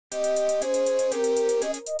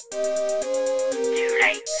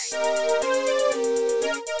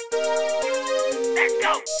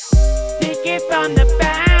from the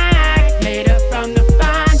back, later from the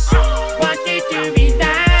front. Want you to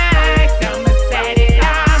relax, I'ma set it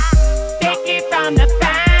off. Take it from the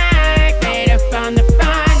back, later from the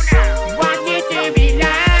front. Want you to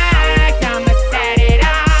relax, I'ma set it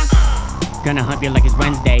off. Gonna hump you like it's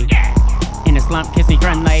Wednesday. In a slump, kiss me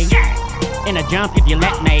friendly. In a jump if you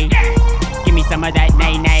let me. Give me some of that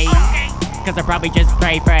nay-nay. Cause I probably just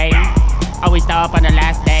pray. Always stop on the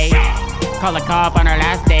last day. Call a cop on our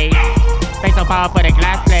last date. Face on pop with a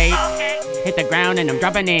glass plate. Hit the ground and I'm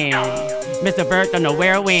dropping in. Miss a bird, don't know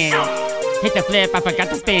where it went. Hit the flip, I forgot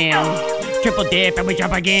to spin. Triple dip and we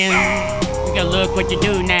drop again. You can look what you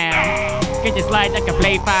do now. Get the slide like a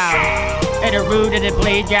play foul. At the root of the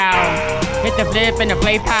play jowl. Hit the flip and the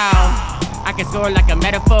play pow. I can soar like a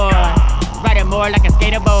metaphor. Ride it more like a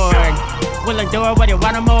skateboard. Will endure what you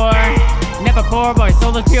want or more. Never poor, boy,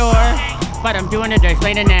 soul is pure. But I'm doing it to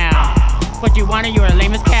explain it now. What you wanted, you're a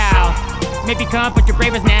lame as cow. Maybe come, but you're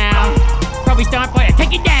brave as now. Probably start, boy, I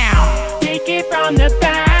take it down. Take it from the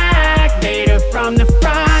back, later from the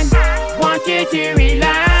front. Want you to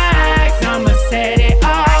relax, I'ma set it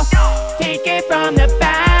off. Take it from the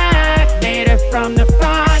back, later from the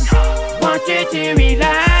front. Want you to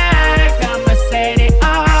relax.